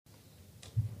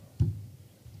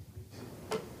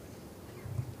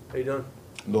How you doing?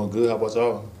 Doing good. How about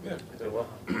y'all? Yeah. Doing well.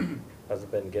 How's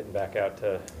it been getting back in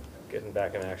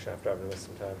action after having missed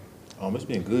some time? It's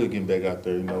been good getting back out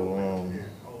there.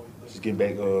 Just getting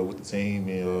back with the team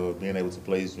and being able to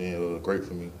play has been great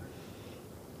for me.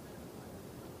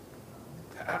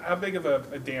 How big of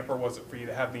a damper was it for you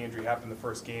to have the injury happen the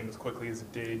first game as quickly as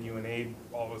it did? You and Abe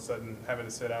all of a sudden having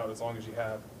to sit out as long as you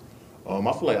have.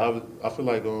 Obviously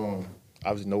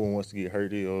no one wants to get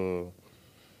hurt.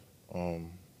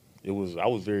 I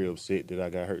was very upset that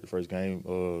I got hurt the first game.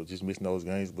 Just missing those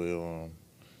games, but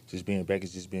just being back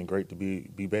has just been great to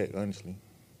be back. Honestly.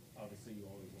 Obviously, you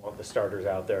always want the starters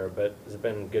out there, but has it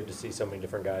been good to see so many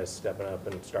different guys stepping up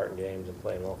and starting games and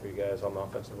playing well for you guys on the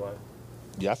offensive line?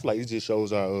 Yeah, I feel like it just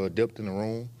shows our depth in the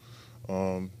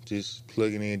room. Just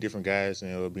plugging in different guys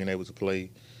and being able to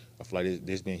play. I feel like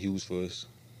that's been huge for us.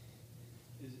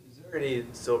 Is there any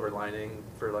silver lining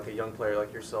for like a young player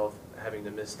like yourself having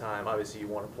to miss time? Obviously, you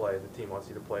want to play; the team wants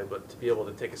you to play, but to be able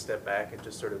to take a step back and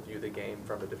just sort of view the game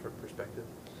from a different perspective.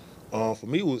 For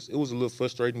me, it was a little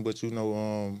frustrating, but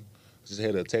just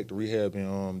had to attack the rehab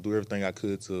and do everything I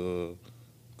could to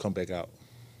come back out.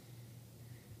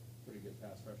 Pretty good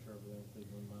pass rusher over there in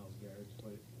Cleveland, Miles Garrett.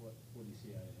 What do you see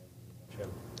out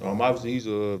of him? Obviously, he's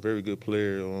a very good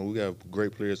player. We got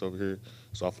great players over here,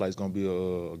 so I feel like it's gonna be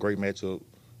a great matchup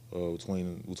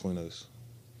between us.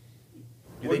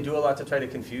 Do they do a lot to try to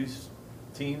confuse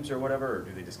teams or whatever, or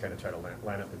do they just kind of try to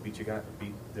line up and beat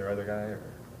their other guy?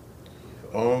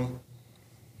 Or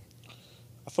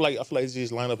I feel like it's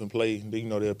just line up and play.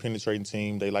 They're a penetrating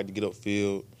team. They like to get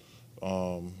upfield,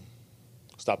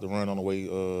 stop the run on the way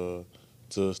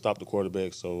to stop the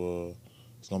quarterback. So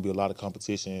it's gonna be a lot of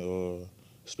competition,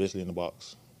 especially in the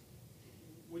box.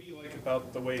 What do you like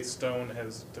about the way Stone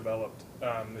has developed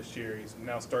this year? He's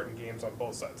now starting games on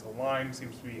both sides of the line.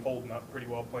 Seems to be holding up pretty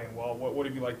well, playing well. What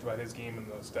have you liked about his game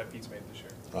and the step he's made this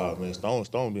year? Man,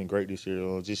 Stone been great this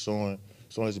year. Just showing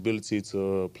his ability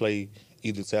to play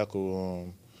either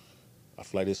tackle. I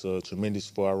feel like it's tremendous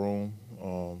for our room,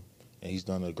 and he's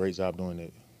done a great job doing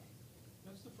it.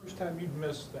 That's the first time you've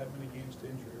missed that many games to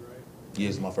injury, right? Yeah,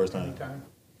 it's my first time. Anytime.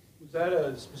 Was that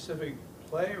a specific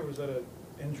play, or was that an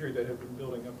injury that had been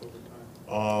building up over time?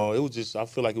 I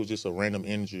feel like it was just a random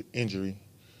injury.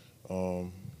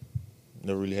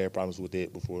 Never really had problems with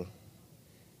that before.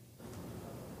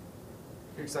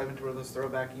 You're excited to wear those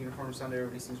throwback uniforms Sunday.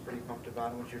 Everybody seems pretty pumped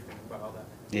about it. What's your feeling about all that?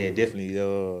 Yeah, definitely.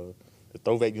 The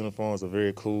throwback uniforms are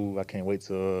very cool. I can't wait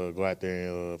to go out there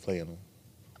and play in them.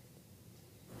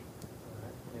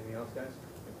 anything else, guys?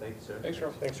 Thank you, sir. Thanks,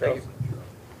 Charles. Thanks, Rob.